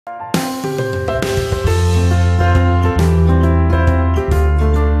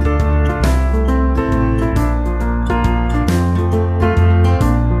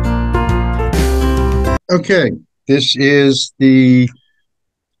Okay, this is the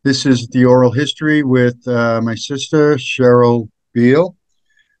this is the oral history with my sister Cheryl Beal.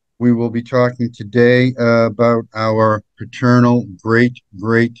 We will be talking today about our paternal great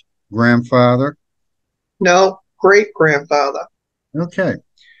grandfather. No, great grandfather. Okay,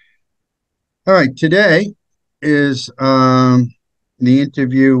 all right. Today is the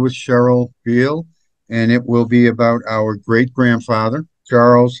interview with Cheryl Beal, and it will be about our great grandfather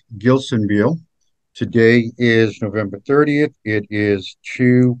Charles Gilson Beal. Today is November 30th. It is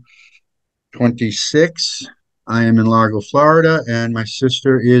 2:26. I am in Largo, Florida, and my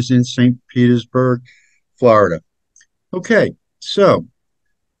sister is in St. Petersburg, Florida. Okay, so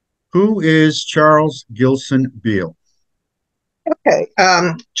who is Charles Gilson Beal? Okay.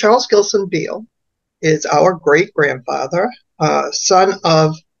 Charles Gilson Beal is our great grandfather, son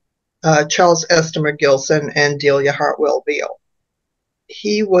of Charles Estimer Gilson and Delia Hartwell Beal.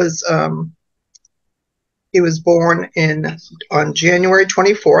 He was um, he was born on January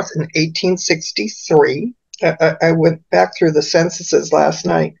 24th in 1863. I went back through the censuses last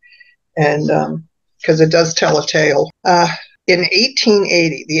night, and because it does tell a tale. In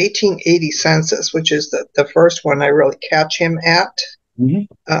 1880, the 1880 census, which is the first one I really catch him at, Mhm.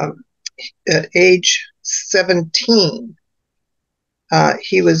 at age 17,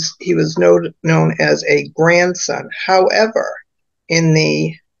 he was known as a grandson. However, in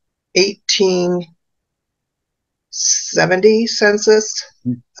the 1870 census,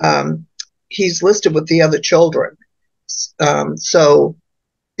 he's listed with the other children. So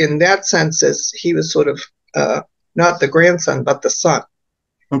in that census, he was sort of not the grandson, but the son.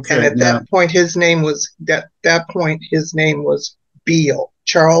 And Okay, at now, that point his name was Beal,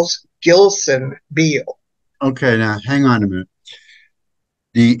 Charles Gilson Beal. okay, now hang on a minute.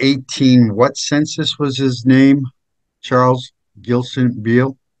 The 18 what census was his name? Charles Gilson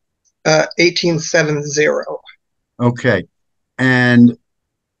Beal? 1870. Okay, and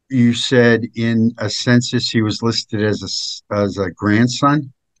you said in a census he was listed as a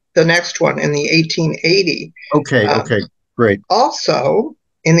grandson? The next one in the 1880. Okay, Um, okay, great. Also,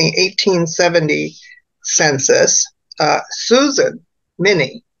 in the 1870 census, Susan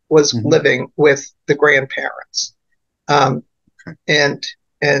Minnie was Mhm. living with the grandparents. Um, Okay. and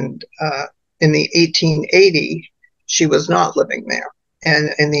in the 1880, she was not living there. And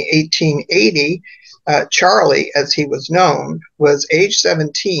in the 1880, Charlie, as he was known, was age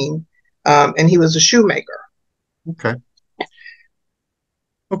 17, and he was a shoemaker. Okay.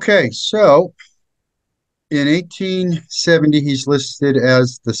 Okay. So in 1870, he's listed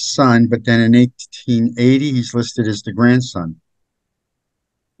as the son, but then in 1880, he's listed as the grandson.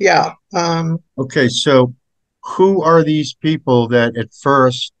 Yeah. Okay. So who are these people that at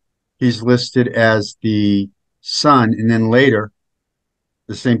first he's listed as the son, and then later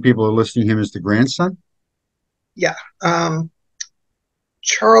the same people are listing him as the grandson? Yeah.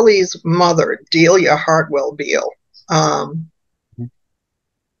 Charlie's mother, Delia Hartwell Beal, um,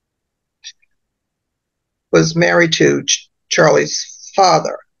 was married to Charlie's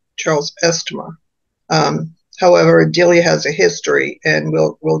father, Charles Estimer. However, Delia has a history, and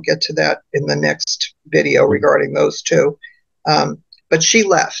we'll get to that in the next video regarding those two. But she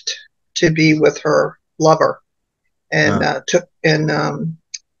left to be with her lover, and Uh,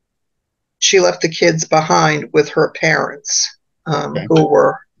 she left the kids behind with her parents, okay. who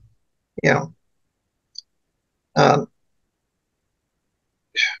were, you know, um,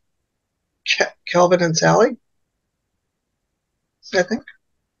 Kelvin and Sally, I think.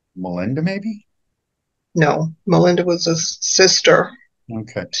 Melinda, maybe? No, Melinda was a sister.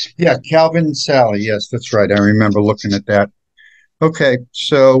 Okay. Yeah, Calvin and Sally. Yes, that's right. I remember looking at that. Okay.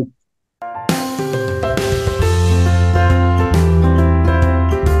 So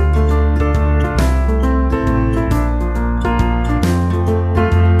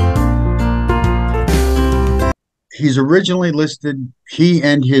he's originally listed, he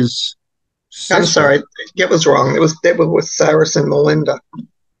and his I'm sister, sorry, it was wrong. They were with Cyrus and Melinda.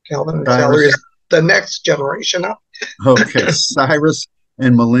 Calvin and Sally Cyrus, is the next generation up. okay, Cyrus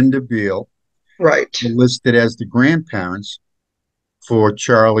and Melinda Beal, Right. were listed as the grandparents for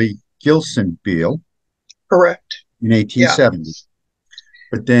Charlie Gilson Beal Correct. in Yeah. 1870.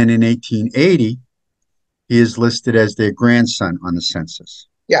 But then in 1880, he is listed as their grandson on the census.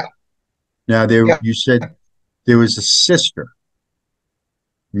 Yeah. Now, there Yeah. you said there was a sister,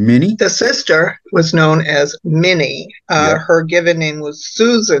 Minnie? The sister was known as Minnie. Yep, Her given name was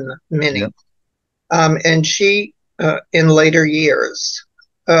Susan yep. Minnie. And she, in later years,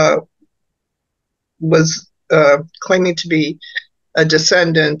 uh, was claiming to be a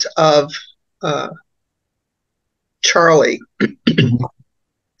descendant of uh, Charlie. Mhm.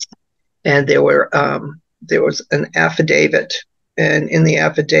 And there were there was an affidavit, and in the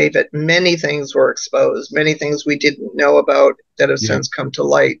affidavit, many things were exposed, many things we didn't know about that have Yeah. since come to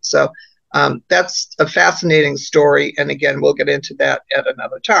light. So that's a fascinating story, and again, we'll get into that at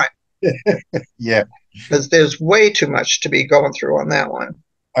another time Yeah. because there's way too much to be going through on that one.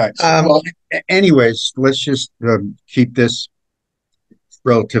 All right. So, well, anyways, let's just keep this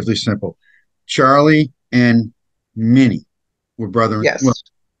relatively simple. Charlie and Minnie were Yes,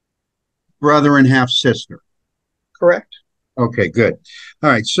 brother and half sister. correct. Okay, good. All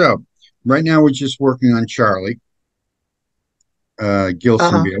right. So right now we're just working on Charlie,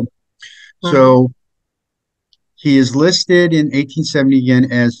 Gilson Uh-huh. Beal. Mhm. So he is listed in 1870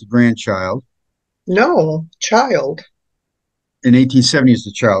 again as the grandchild. No, child. In 1870 as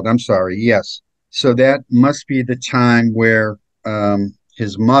the child. I'm sorry. Yes. So that must be the time where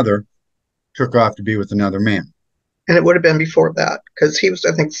his mother took off to be with another man. And it would have been before that because he was,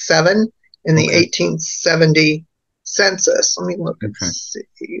 I think, 7 in the Okay. 1870 census. Let me look and Okay.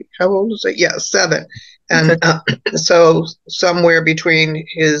 see. How old is it? Yeah, 7. Okay. And so somewhere between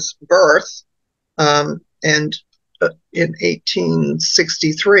his birth and in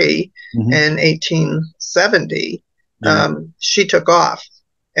 1863 Hmm. and 1870, Yeah. she took off.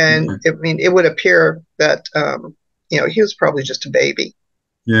 And Okay. I mean, it would appear that, he was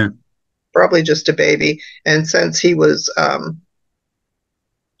Yeah. probably just a baby. And since he was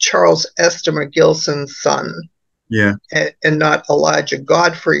Charles Estimer Gilson's son Yeah. and not Elijah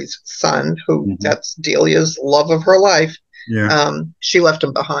Godfrey's son, who Hmm. that's Delia's love of her life, Yeah. she left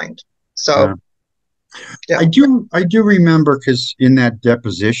him behind. Yeah. So, yeah, I do remember because in that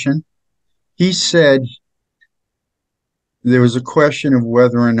deposition, he said there was a question of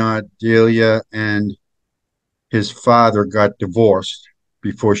whether or not Delia and his father got divorced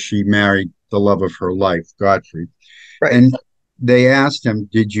before she married the love of her life, Godfrey. right. And they asked him,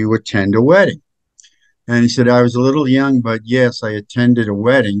 "Did you attend a wedding?" And he said, "I was a little young, but yes, I attended a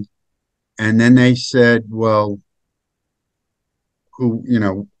wedding." And then they said, "Well,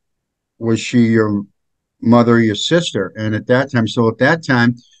 who, was she your mother or your sister?" And at that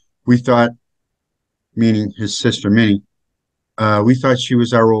time, we thought, meaning his sister Minnie, we thought she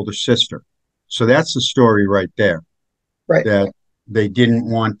was our older sister. So that's the story right there, Right, that they didn't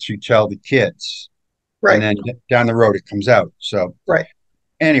want to tell the kids. And right, then down the road, it comes out. So, right.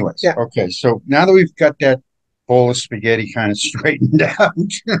 anyways, Yeah. okay. So now that we've got that bowl of spaghetti kind of straightened out,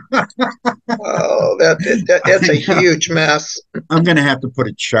 Oh, that's a huge mess. I'm going to have to put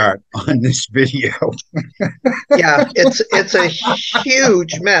a chart on this video. Yeah, it's a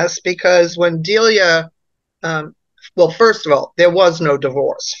huge mess because when Delia, um, well, first of all, there was no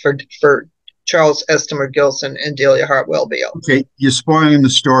divorce for Charles Estimer Gilson and Delia Hartwell Beal. Okay, you're spoiling the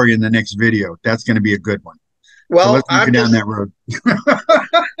story in the next video. That's going to be a good one. So Well, let's not go down that road.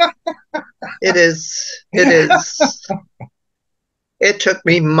 it is. It took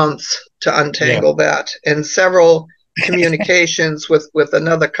me months to Yeah, untangle that, and several communications with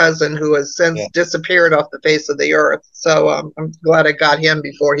another cousin who has yeah, since disappeared off the face of the earth. So I'm glad I got him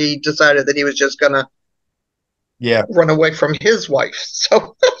before he decided that he was just gonna yeah. run away from his wife.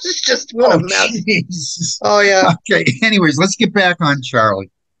 So it's just what a Oh, mess. jeez. Oh yeah. Okay. Anyways, let's get back on Charlie.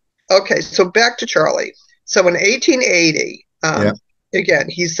 Okay, so back to Charlie. So in 1880, Yeah, again,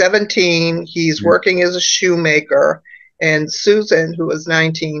 he's 17. He's yeah, working as a shoemaker, and Susan, who is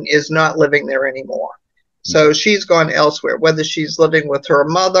 19, is not living there anymore. So she's gone elsewhere, whether she's living with her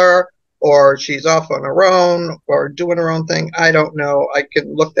mother or she's off on her own or doing her own thing. I don't know. I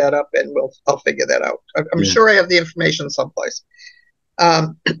can look that up and I'll figure that out. I'm yeah, sure I have the information someplace.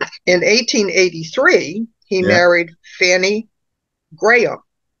 Um, in 1883, he yeah, married Fannie Graham.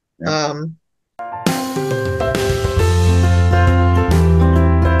 yeah. Um,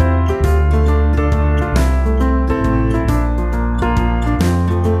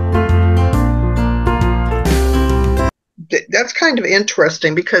 that's kind of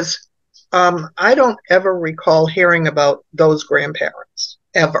interesting because I don't ever recall hearing about those grandparents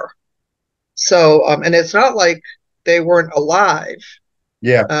ever. So, and it's not like they weren't alive.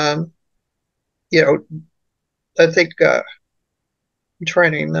 Yeah. Um, you know, I think I'm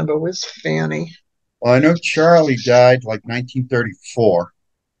trying to remember. Where's Fanny? Well, I know Charlie died like 1934,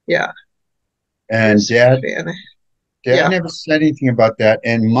 Yeah, and where's Dad, Fanny? Dad Yeah, never said anything about that,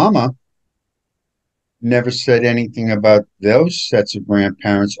 and Mama never said anything about those sets of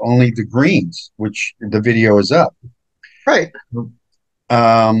grandparents. Only the Greens, which the video is up. right.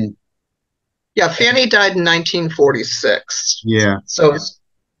 Um, Yeah, Fanny died in 1946. yeah, So,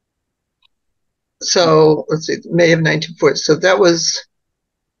 so let's see, May of 1940. So that was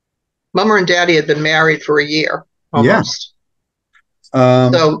Mama and Daddy had been married for a year yeah. almost.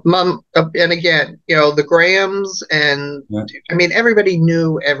 So mom, and again, the Grahams and yeah, I mean, everybody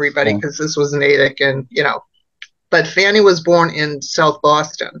knew everybody yeah. because this was Natick and, but Fannie was born in South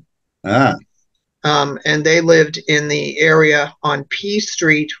Boston. Ah, And they lived in the area on P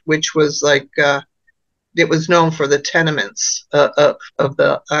Street, which was like, it was known for the tenements of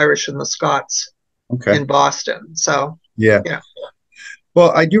the Irish and the Scots okay. in Boston. So, Yeah. yeah,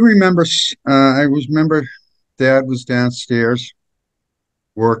 Well, I do remember, I remember Dad was downstairs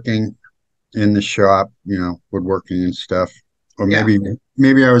working in the shop, woodworking and stuff. Or yeah,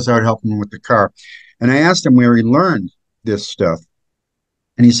 maybe I was out helping him with the car. And I asked him where he learned this stuff.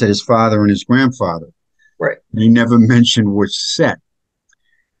 And he said his father and his grandfather. right. He never mentioned which set.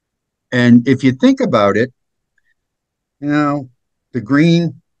 And if you think about it, you know, the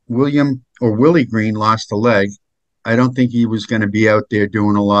Green, William or Willie Green lost a leg. I don't think he was going to be out there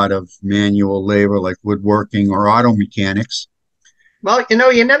doing a lot of manual labor like woodworking or auto mechanics. Well,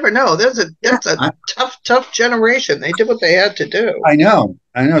 you never know. Yeah, That's a tough generation. They did what they had to do. I know,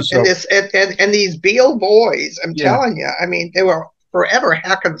 I know. And So this and these Beal boys, I'm yeah, telling you, I mean, they were forever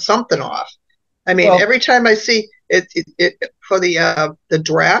hacking something off. I mean, well, every time I see it for the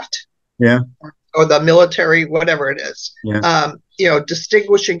draft yeah, or the military, whatever it is, yeah,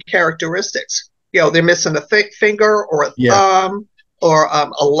 distinguishing characteristics. They're missing a finger or a yeah, thumb or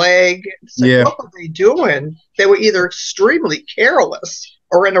a leg. It's like, yeah. what were they doing? They were either extremely careless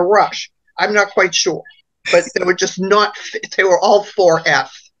or in a rush. I'm not quite sure, but they were just not. They were all 4F.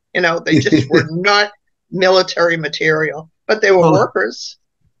 They just were not military material, but they were Well, workers.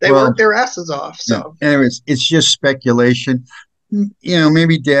 They well, worked their asses off. yeah. So, Anyways, it's just speculation.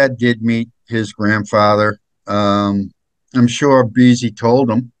 Maybe Dad did meet his grandfather. I'm sure Beasy told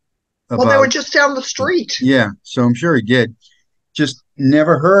him well, they were about. just down the street. Yeah, so I'm sure he did. Just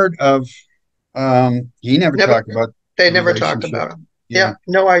never heard of. He never Never, talked about they the never talked relationship. about them. Yeah, Yeah,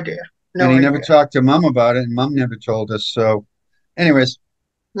 no idea. and No he never idea. talked to Mom about it, and Mom never told us. So, anyways,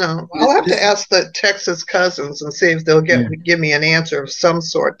 No, I'll have to this is ask the Texas cousins and see if they'll yeah, give me an answer of some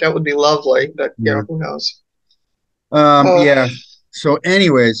sort. That would be lovely, but yeah, who knows? Oh, yeah. So,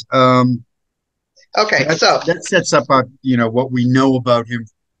 anyways, okay. So, that sets up what we know about him.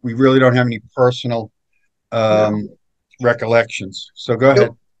 We really don't have any personal no, um recollections. So go ahead.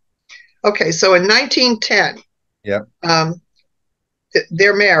 nope. Okay. So in 1910, Yeah. um,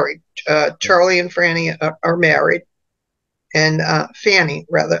 they're married. Charlie and Franny are married, and Fanny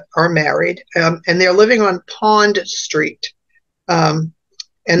rather are married, and they're living on Pond Street. Um,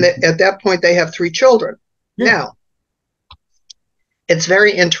 and at that point, they have 3 children. Yeah. Now, it's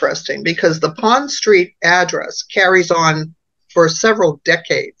very interesting because the Pond Street address carries on for several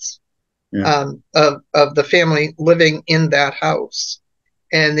decades Yeah. of the family living in that house.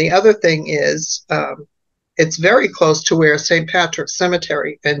 And the other thing is, it's very close to where St. Patrick's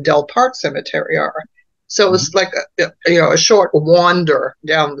Cemetery and Del Park Cemetery are. So Mhm. it's like a short wander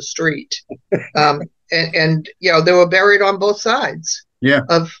down the street. And they were buried on both sides Yeah.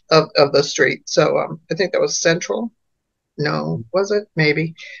 of the street. So I think that was Central. No, was it?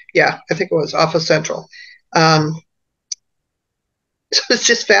 Maybe. Yeah, I think it was off of Central. Um, so it's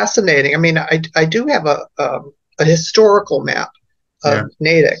just fascinating. I mean, I do have a historical map Yeah. of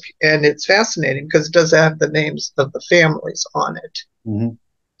Natick, and it's fascinating because it does have the names of the families on it, Hmm.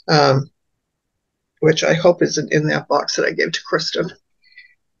 um, which I hope isn't in that box that I gave to Kristen.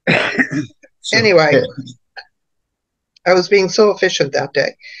 So Anyway, yeah. I was being so efficient that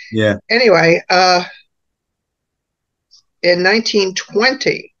day. Yeah. Anyway, in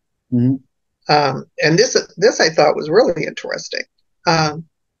 1920, Hmm. and this I thought was really interesting. Um,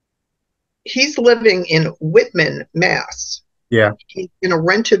 he's living in Whitman, Mass. Yeah. He's in a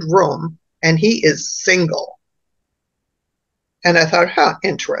rented room, and he is single. And I thought,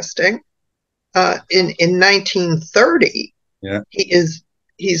 interesting. In 1930, Yeah.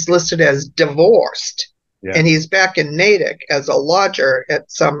 he's listed as divorced, Yeah. and he's back in Natick as a lodger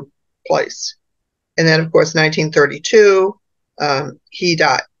at some place. And then, of course, 1932, he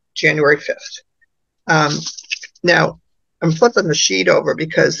died January 5th. Now, I'm flipping the sheet over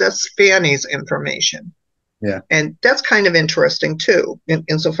because that's Fanny's information. Yeah. And that's kind of interesting, too,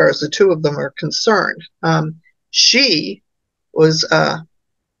 insofar as the two of them are concerned. She was,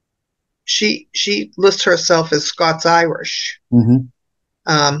 she lists herself as Scots-Irish. Hmm.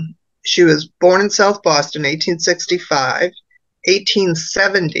 She was born in South Boston, 1865.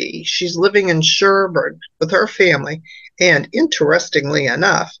 1870, she's living in Sherburne with her family. And interestingly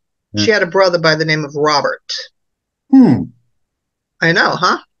enough, Yeah. she had a brother by the name of Robert. Hmm. I know,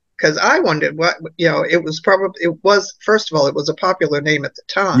 huh? Because I wondered what, first of all, it was a popular name at the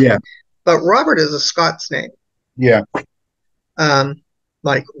time. Yeah. But Robert is a Scots name. Yeah.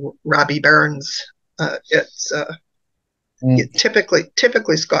 like Robbie Burns. It's Mm.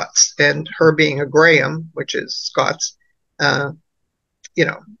 typically Scots, and her being a Graham, which is Scots. Uh,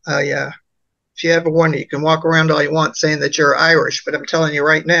 yeah. If you ever wonder, you can walk around all you want saying that you're Irish, but I'm telling you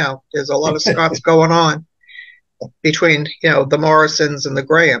right now, there's a lot of Scots going on between the Morrisons and the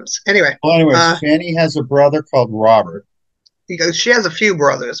Grahams. Anyway, Well, anyways, Fannie has a brother called Robert. because she has a few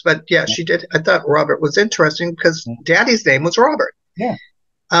brothers, but yeah, she did. I thought Robert was interesting because Daddy's name was Robert. Yeah.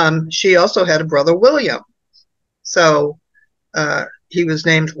 She also had a brother, William. So he was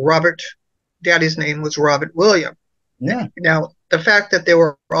named Robert. Daddy's name was Robert William. Yeah. Now, the fact that there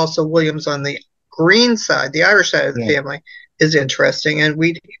were also Williams on the Green side, the Irish side of the family, is interesting. And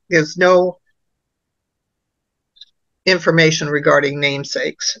there's no information regarding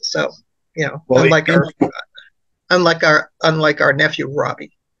namesakes. So, Well, unlike our nephew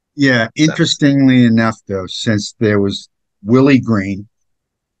Robbie. yeah. Interestingly enough, though, since there was Willie Green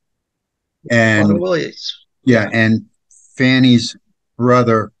A lot of and Willies. yeah, and Fanny's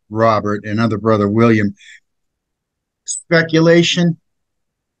brother Robert and other brother William, speculation.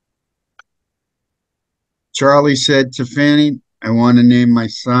 Charlie said to Fanny, "I want to name my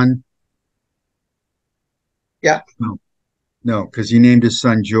son." Yeah. No, because he named his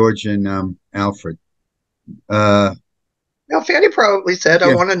son George and Alfred. Now, Fanny probably said, I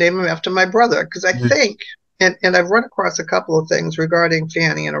Yeah, want to name him after my brother, because I yeah. think, and I've run across a couple of things regarding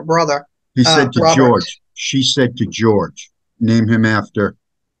Fanny and her brother, He said to Robert. George. She said to George, name him after,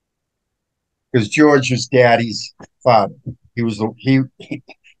 because George was Daddy's father. He was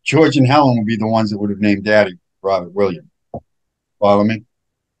George and Helen would be the ones that would have named Daddy Robert William. Follow me?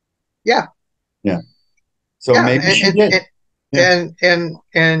 Yeah. Yeah. So Yeah. maybe she did.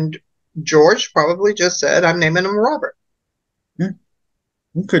 And George probably just said, I'm naming him Robert. Yeah,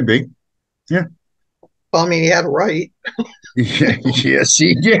 it could be. Yeah. Well, I mean, he had a right. Yes,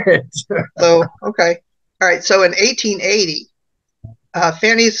 he did. So, okay. All right. So in 1880,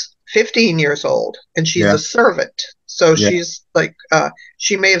 Fanny's 15 years old, and she's Yeah. a servant. So Yeah. she's like,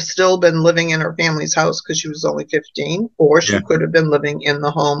 she may have still been living in her family's house because she was only 15, or she Yeah. could have been living in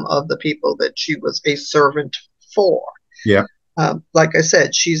the home of the people that she was a servant for. Yeah. Like I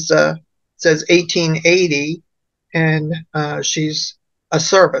said, she's says 1880, and she's a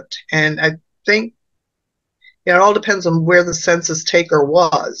servant. And I think it all depends on where the census taker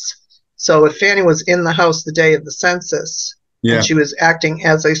was. So if Fanny was in the house the day of the census, Yeah. and she was acting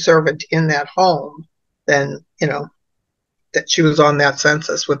as a servant in that home, then that she was on that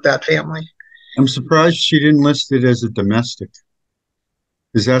census with that family. I'm surprised she didn't list it as a domestic,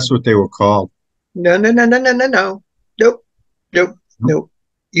 because that's what they were called. No. Nope.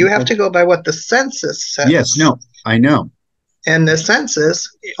 You have to go by what the census says. Yes, no, I know. And the census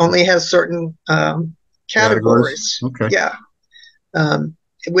only has certain categories. Okay. Yeah.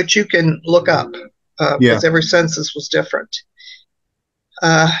 Which you can look up because every census was different.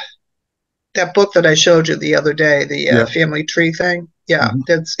 That book that I showed you the other day, the family tree thing,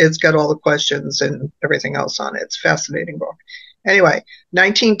 it's got all the questions and everything else on it. It's a fascinating book. Anyway,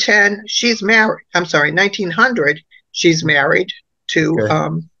 1910, she's married. I'm sorry, 1900, she's married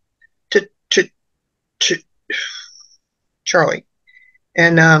to Charlie.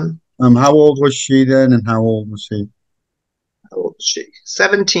 And how old was she then, and how old was he? How old was she?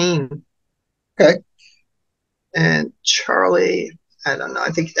 17. Okay. And Charlie, I don't know. I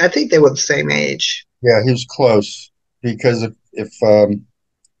think they were the same age. Yeah, he was close because if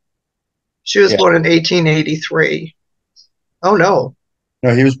she was born in 1883. Oh no.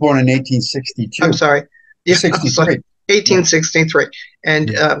 No, he was born in 1862. I'm sorry. Yeah, 63. 1863.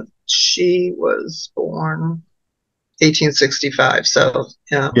 And she was born 1865. So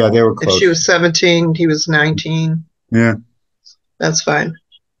yeah, they were close. If she was 17, he was 19. Yeah. That's fine.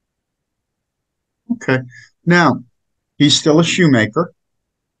 Okay. Now, he's still a shoemaker.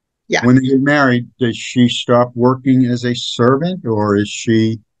 Yeah. When they get married, does she stop working as a servant, or is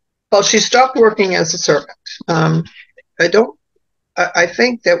she? Well, she stopped working as a servant. I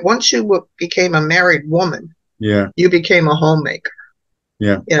think that once you became a married woman, you became a homemaker.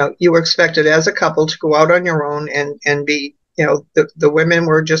 Yeah. You were expected as a couple to go out on your own and be, the women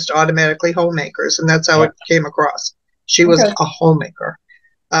were just automatically homemakers, and that's how it came across. She was a homemaker.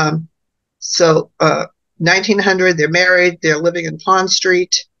 So 1900, they're married. They're living in Pond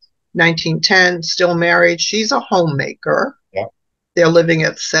Street. 1910, still married. She's a homemaker. Yeah. They're living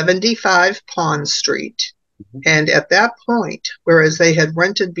at 75 Pond Street. Mm-hmm. And at that point, whereas they had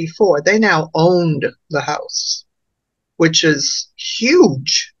rented before, they now owned the house, which is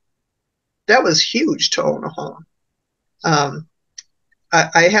huge. That was huge to own a home.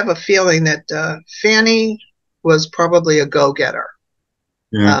 I have a feeling that Fanny was probably a go-getter.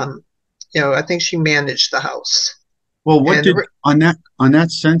 Yeah. Um, I think she managed the house. Well, what And did on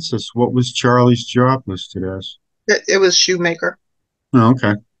that census, what was Charlie's job listed as? it was shoemaker. Oh,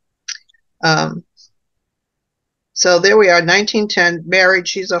 okay. Um, so there we are, 1910, married.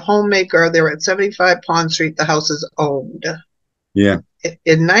 She's a homemaker. They're at 75 Pond Street. The house is owned. Yeah.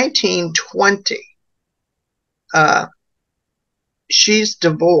 In 1920, uh, she's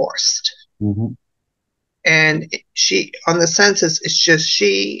divorced. Hmm. And she, on the census, it's just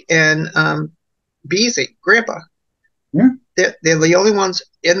she and Beezy, Grandpa. Yeah. They're the only ones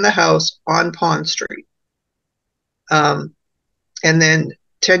in the house on Pond Street. Um, and then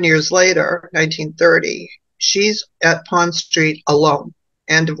 10 years later, 1930, she's at Pond Street alone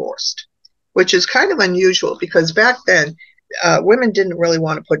and divorced, which is kind of unusual because back then, women didn't really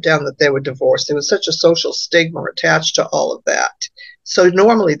want to put down that they were divorced. There was such a social stigma attached to all of that. So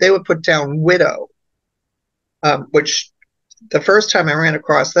normally they would put down widow, which the first time I ran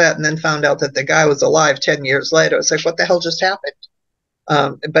across that and then found out that the guy was alive 10 years later, it's like, what the hell just happened?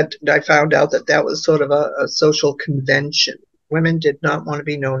 But I found out that that was sort of a social convention. Women did not want to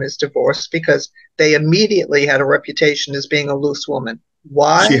be known as divorced because they immediately had a reputation as being a loose woman.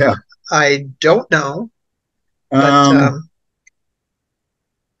 Why? Yeah. I don't know, but Um,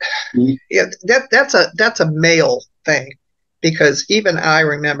 yeah, that's a male thing because even I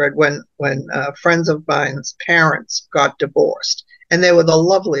remembered when friends of mine's parents got divorced, and they were the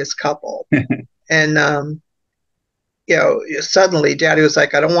loveliest couple, and suddenly Daddy was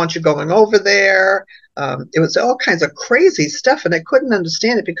like, "I don't want you going over there." It was all kinds of crazy stuff, and I couldn't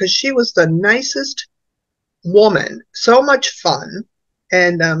understand it because she was the nicest woman, so much fun.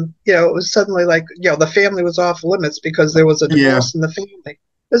 And it was suddenly like, the family was off limits because there was a yeah. divorce in the family.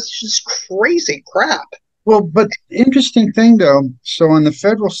 It's just crazy crap. Well, but interesting thing though, so on the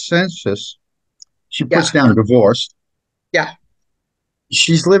federal census, she puts Yeah, down divorced. yeah,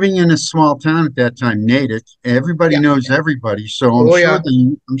 She's living in a small town at that time, Natick. Everybody yeah. knows everybody, so I'm Oh sure yeah,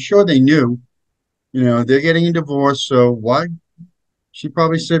 they knew, they're getting a divorce, so why? She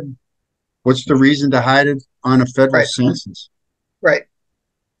probably said, "What's the reason to hide it on a federal right, census?" right.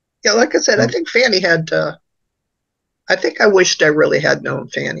 Yeah, like I said, I So, think Fannie had. I think I wished I really had known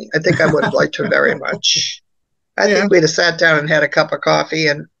Fannie. I think I would have liked her very much. I yeah. think we'd have sat down and had a cup of coffee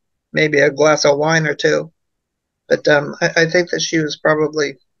and maybe a glass of wine or two. But I think that she was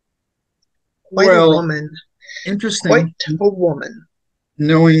probably quite a Well, woman, interesting quite a woman.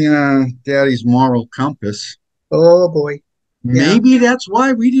 knowing Daddy's moral compass. Oh boy, yeah. Maybe that's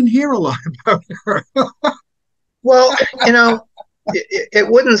why we didn't hear a lot about her. Well, it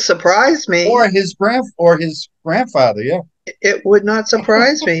wouldn't surprise me. Or his grandfather, yeah. It would not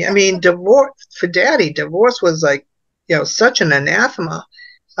surprise me. I mean, divorce for Daddy, divorce was like, such an anathema.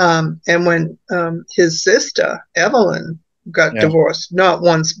 And when his sister Evelyn got Yeah. divorced, not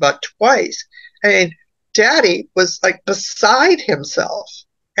once but twice, I mean, Daddy was like beside himself,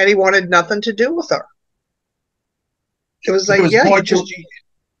 and he wanted nothing to do with her. It was There like, was yeah, more you to just.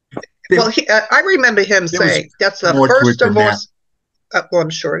 there, Well, I remember him there was saying that's the more to first it than that. divorce. Well, I'm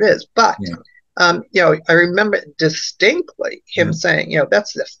sure it is, but Yeah. I remember distinctly Yeah. him saying,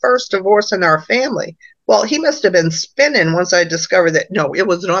 that's the first divorce in our family. Well, he must have been spinning once I discovered that no, it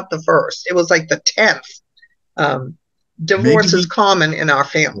was not the first. It was like the 10th. Um, Maybe Divorce is he common in our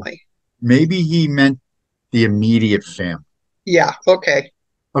family. maybe he meant the immediate family. Yeah, okay,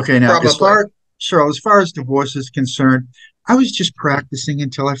 Okay, now probably. Cheryl, as far as divorce is concerned, I was just practicing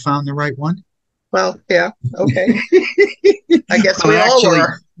until I found the right one. Well, yeah, okay. I guess Well, we all actually,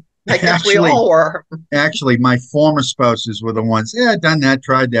 were. I guess we actually, all were. actually, my former spouses were the ones, yeah, done that,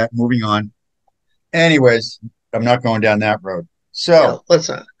 tried that, moving on. Anyways, I'm not going down that road. Yeah, So,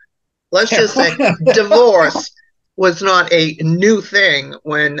 listen, let's just say divorce was not a new thing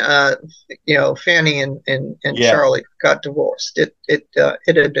when Fannie and yeah. Charlie got divorced. It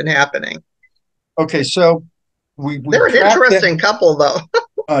had been happening. Okay, so we've They're an tracked them. interesting couple, though.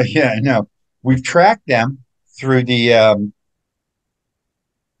 Yeah, no, we've tracked them through the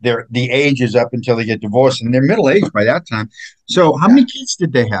ages up until they get divorced, and they're middle aged by that time. So, how Yeah, many kids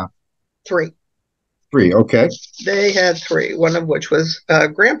did they have? three. Three. Okay. They had three. One of which was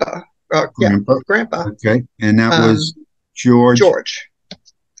Grandpa. Yeah, Grandpa. Grandpa. Okay, and that Um, was George George.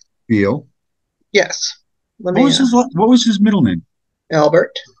 Beal. Yes. Let What me was his middle name?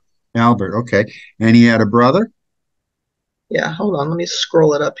 Albert. Albert. Okay, and he had a brother. Yeah, hold on. Let me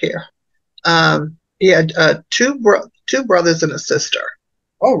scroll it up here. He had two brothers and a sister.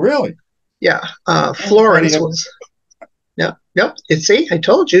 Oh, really? Yeah. Oh, sorry to Florence hear was. No, no. See, I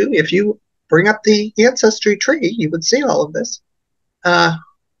told you if you bring up the ancestry tree, you would see all of this. Uh,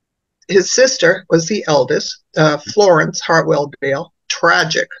 his sister was the eldest, Florence Hartwell Beal.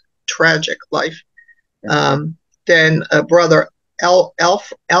 tragic life. Then a brother,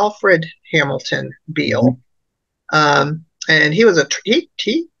 Alfred Hamilton Beal, and he was he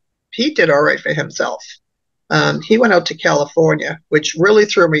did all right for himself. He went out to California, which really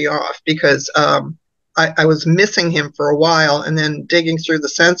threw me off because I was missing him for a while, and then digging through the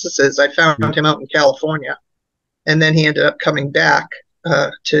censuses, I found him out in California, and then he ended up coming back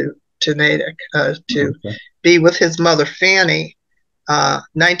to Natick to be with his mother Fannie.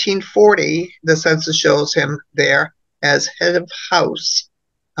 1940, the census shows him there as head of house,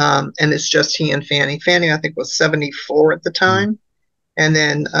 and it's just he and Fannie. Fannie, I think, was 74 at the time, and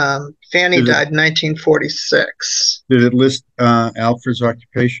then Fannie died in 1946. Did it list Alfred's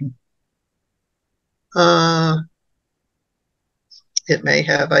occupation? It may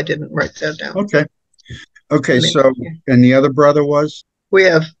have. I didn't write that down. Okay. So, and the other brother was? We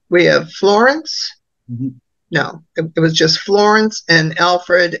have Florence. No, it was just Florence and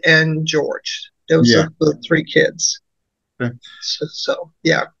Alfred and George. Those are the three kids. So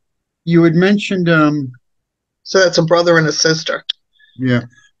yeah. You had mentioned. So that's a brother and a sister. Yeah.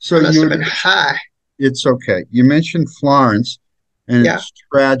 So it must have been high. It's okay. You mentioned Florence, and it's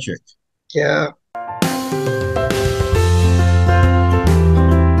tragic. Yeah.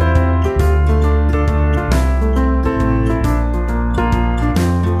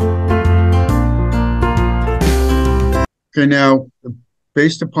 Okay, now,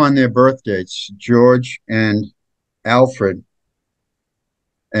 based upon their birth dates, George and Alfred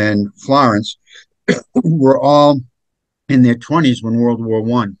and Florence were all in their 20s when World War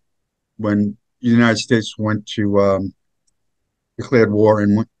I, when the United States went to declared war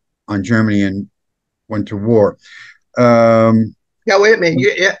and on Germany and went to war. Yeah, wait a minute.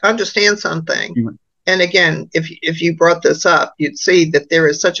 You understand something. And again, if you brought this up, you'd see that there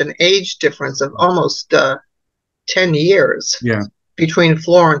is such an age difference of almost 10 years between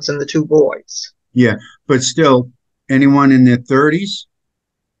Florence and the two boys. Yeah, but still, anyone in their 30s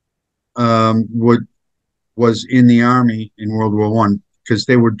was in the Army in World War I, because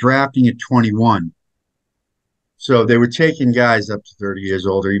they were drafting at 21. So they were taking guys up to 30 years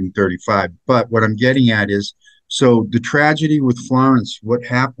old or even 35. But what I'm getting at is, so the tragedy with Florence, what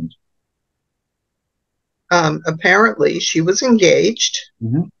happened? Apparently, she was engaged,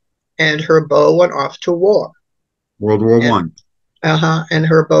 and her beau went off to war. World War I. And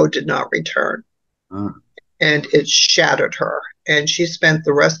her beau did not return. And it shattered her. And she spent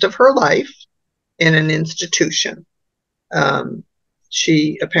the rest of her life in an institution.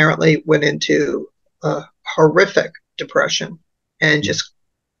 She apparently went into a horrific depression, and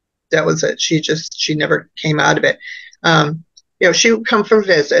that was it. She never came out of it. She would come for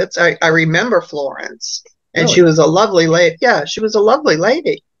visits. I remember Florence, and she was a lovely lady. Yeah, she was a lovely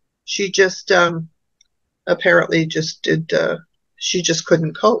lady. She just apparently she just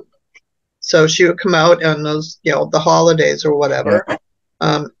couldn't cope. So she would come out on those, the holidays or whatever.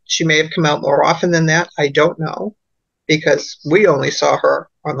 She may have come out more often than that. I don't know, because we only saw her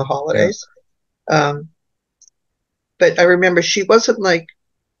on the holidays. But I remember she wasn't like,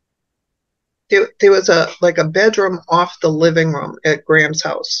 there was a bedroom off the living room at Graham's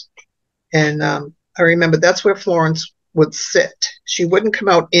house. And I remember that's where Florence would sit. She wouldn't come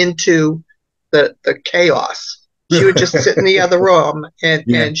out into the chaos. She would just sit in the other room,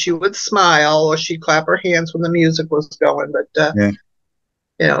 and she would smile, or she'd clap her hands when the music was going. But it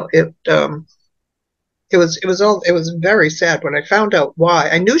was very sad when I found out why.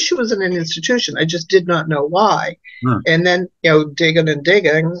 I knew she was in an institution. I just did not know why. And then, digging and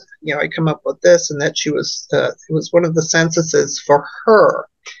digging, I come up with this, and that she was, it was one of the censuses for her.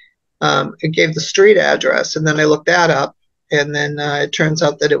 It gave the street address, and then I looked that up, and then it turns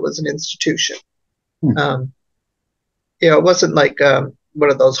out that it was an institution. It wasn't like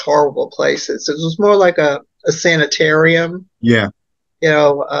one of those horrible places. It was more like a sanitarium.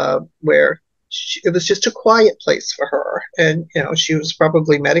 Where it was just a quiet place for her, and she was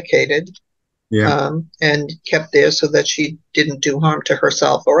probably medicated, and kept there so that she didn't do harm to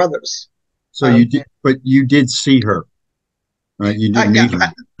herself or others. So you did see her, right? You did meet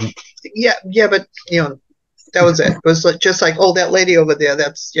her. Yeah, but that was it. It was just like, oh, that lady over there.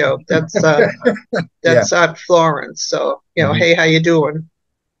 That's that's Aunt Florence. So hey, how you doing?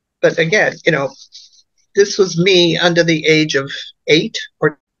 But again, this was me under the age of 8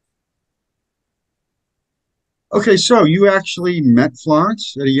 or. Okay, so you actually met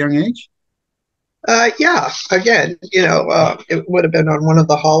Florence at a young age? Yeah. Again, it would have been on one of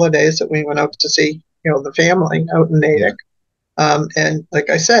the holidays that we went out to see, the family out in Natick. And like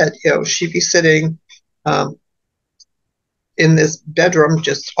I said, she'd be sitting in this bedroom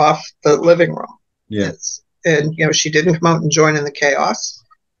just off the living room. and she didn't come out and join in the chaos.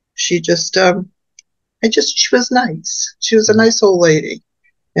 She just, she was nice. She was a nice old lady,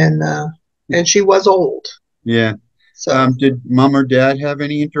 and she was old. Yeah. So Did mom or dad have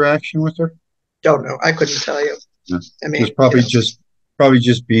any interaction with her? don't know. I couldn't tell you. No. I Just mean, probably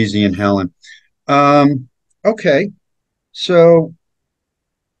just Beezy and Helen. Um, okay. So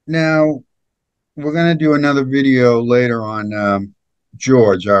now we're gonna do another video later on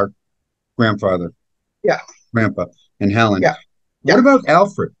George, our grandfather, yeah, grandpa, and Helen. yeah, What yeah. about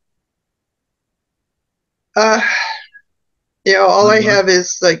Alfred? Uh, all Not I much. have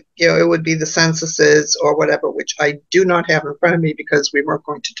is like, it would be the censuses or whatever, which I do not have in front of me because we weren't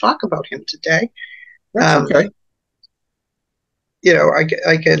going to talk about him today. That's Um, okay.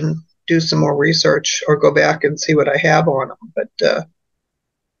 I can do some more research or go back and see what I have on him, but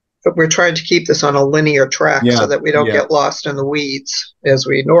we're trying to keep this on a linear track so Yeah, that we don't yeah, get lost in the weeds as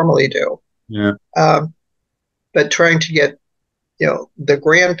we normally do. yeah. Um, but trying to get, the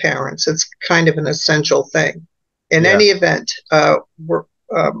grandparents, it's kind of an essential thing. In Yeah. any event, I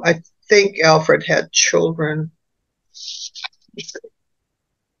think Alfred had children.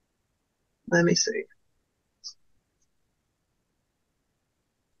 Let me see.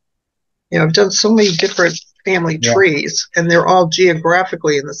 I've done so many different family Yeah. trees, and they're all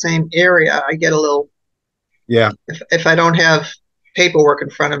geographically in the same area. I get a little, Yeah. if I don't have paperwork in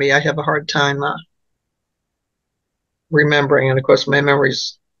front of me, I have a hard time remembering. And of course, my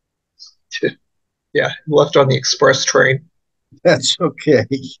memory's, yeah, left on the express train. That's okay.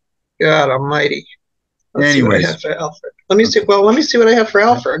 God Almighty. Let's see what I Anyways, have for Alfred. Let me see. okay. Well, let me see what I have for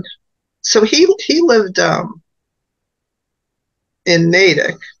Alfred. So he lived in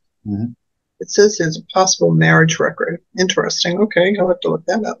Natick. Mhm. It says his possible marriage record. Interesting. Okay, I'll have to look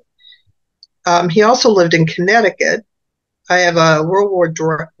that up. He also lived in Connecticut. I have a World War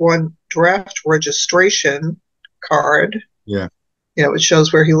I draft registration card. Yeah. It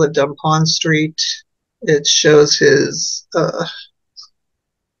shows where he lived on Pond Street. It shows his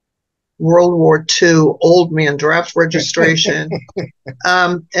World War II old man draft registration.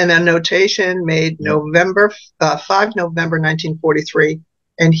 And a notation made Yeah. 5 November 1943,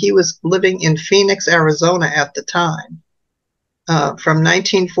 and he was living in Phoenix, Arizona at the time, from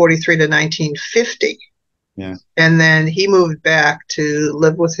 1943 to 1950. Yeah. And then he moved back to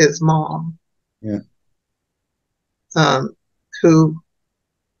live with his mom, Yeah. um, who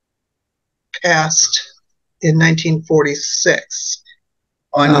passed in 1946.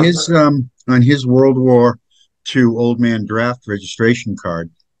 Um, On his World War II old man draft registration card,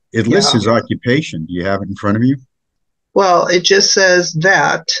 it lists yeah. his occupation. Do you have it in front of you? Well, it just says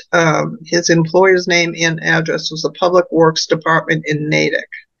that his employer's name and address was the Public Works Department in Natick.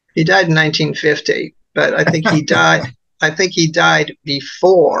 He died in 1950, but I think he died. I think he died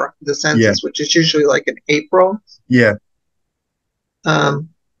before the Yeah. census, which is usually like in April. Yeah. Um,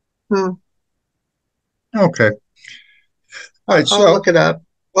 Okay. All right. I'll So, look it up.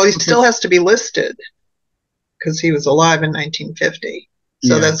 Well, he okay. still has to be listed because he was alive in 1950.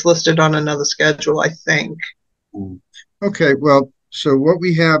 So Yeah. that's listed on another schedule, I think. Okay. Well, so what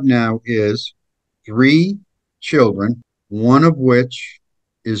we have now is three children, one of which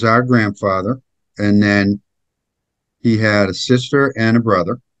is our grandfather, and then he had a sister and a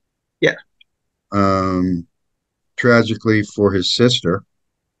brother. Yeah. Um, Tragically for his sister,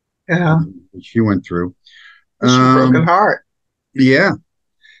 Yeah. she went through. It's a broken Um, heart. yeah.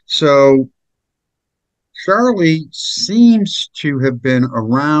 So Charlie seems to have been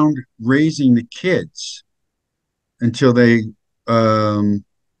around raising the kids until they um,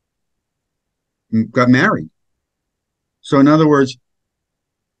 got married. So in other words,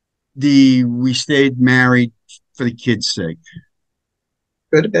 the we stayed married for the kids' sake.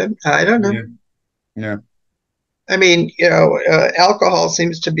 Could have been. I don't know. Yeah. Yeah. I mean, alcohol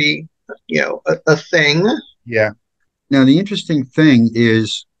seems to be, a thing. Yeah. Now the interesting thing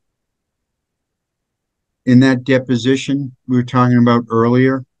is in that deposition we were talking about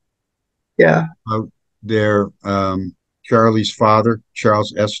earlier, Yeah. about their Charlie's father,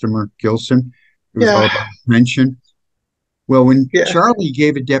 Charles Estimer Gilson. It was all Yeah. about pension. Well, when Yeah. Charlie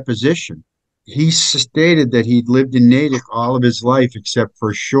gave a deposition, he stated that he'd lived in Natick all of his life except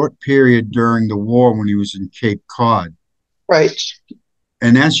for a short period during the war when he was in Cape Cod. Right.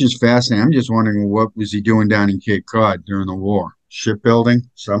 And that's just fascinating. I'm just wondering what was he doing down in Cape Cod during the war? Shipbuilding,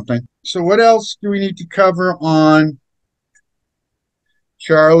 something. So what else do we need to cover on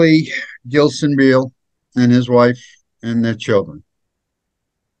Charlie Gilson Beal and his wife and their children?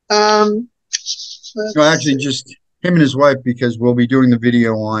 Um, No, let's actually, see. just him and his wife, because we'll be doing the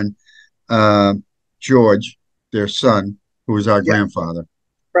video on George, their son, who was our Yeah. grandfather.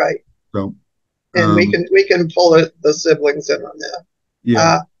 Right. So, And we can pull the siblings in on that. Yeah.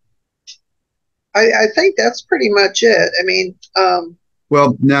 Uh, I think that's pretty much it. I mean,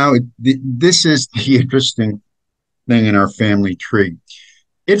 Well, now this is the interesting thing in our family tree.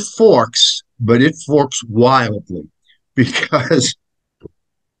 It forks, but it forks wildly because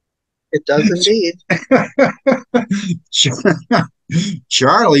it does indeed.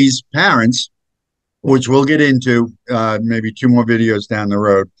 Charlie's parents, which we'll get into maybe two more videos down the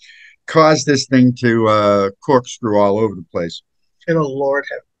road, caused this thing to corkscrew all over the place. Oh, Lord.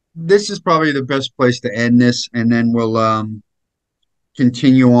 This is probably the best place to end this, and then we'll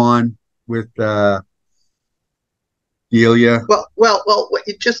continue on with Delia. Well,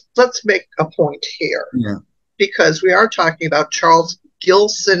 just let's make a point here. Yeah. Because we are talking about Charles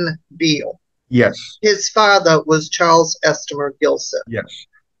Gilson Beal. Yes. His father was Charles Estimer Gilson. Yes.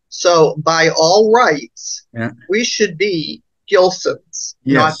 So by all rights, yeah. we should be Gilsons,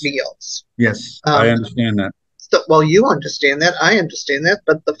 yes. not Beals. Yes, I understand that. So, well, you understand that. I understand that.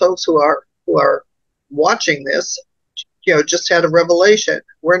 But the folks who are watching this, just had a revelation.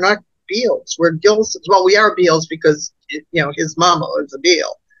 We're not Beals. We're Gilsons. Well, we are Beals because his mama was a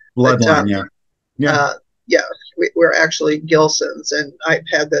Beal. Bloodline, yeah. Yeah, we're actually Gilsons, and I've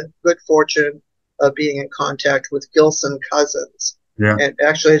had the good fortune of being in contact with Gilson cousins. Yeah. And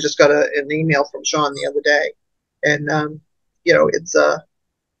actually, I just got an email from Sean the other day, and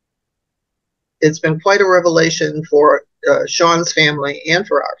it's been quite a revelation for Sean's family and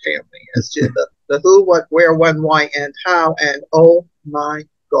for our family as to the who, what, where, when, why, and how. And oh my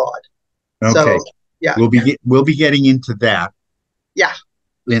God! Okay. So yeah, we'll be getting into that. Yeah.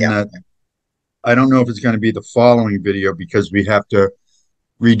 I don't know if it's going to be the following video because we have to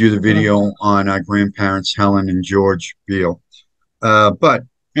redo the video on our grandparents, Helen and George Beal. But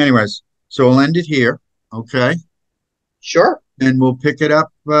anyways, so we'll end it here. Okay. Sure. And we'll pick it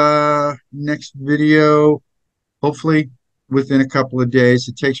up next video, hopefully within a couple of days.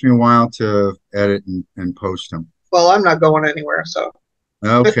 It takes me a while to edit and post them. Well, I'm not going anywhere, so.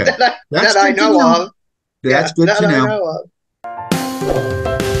 Okay. that I know of. That's good to know. I know of.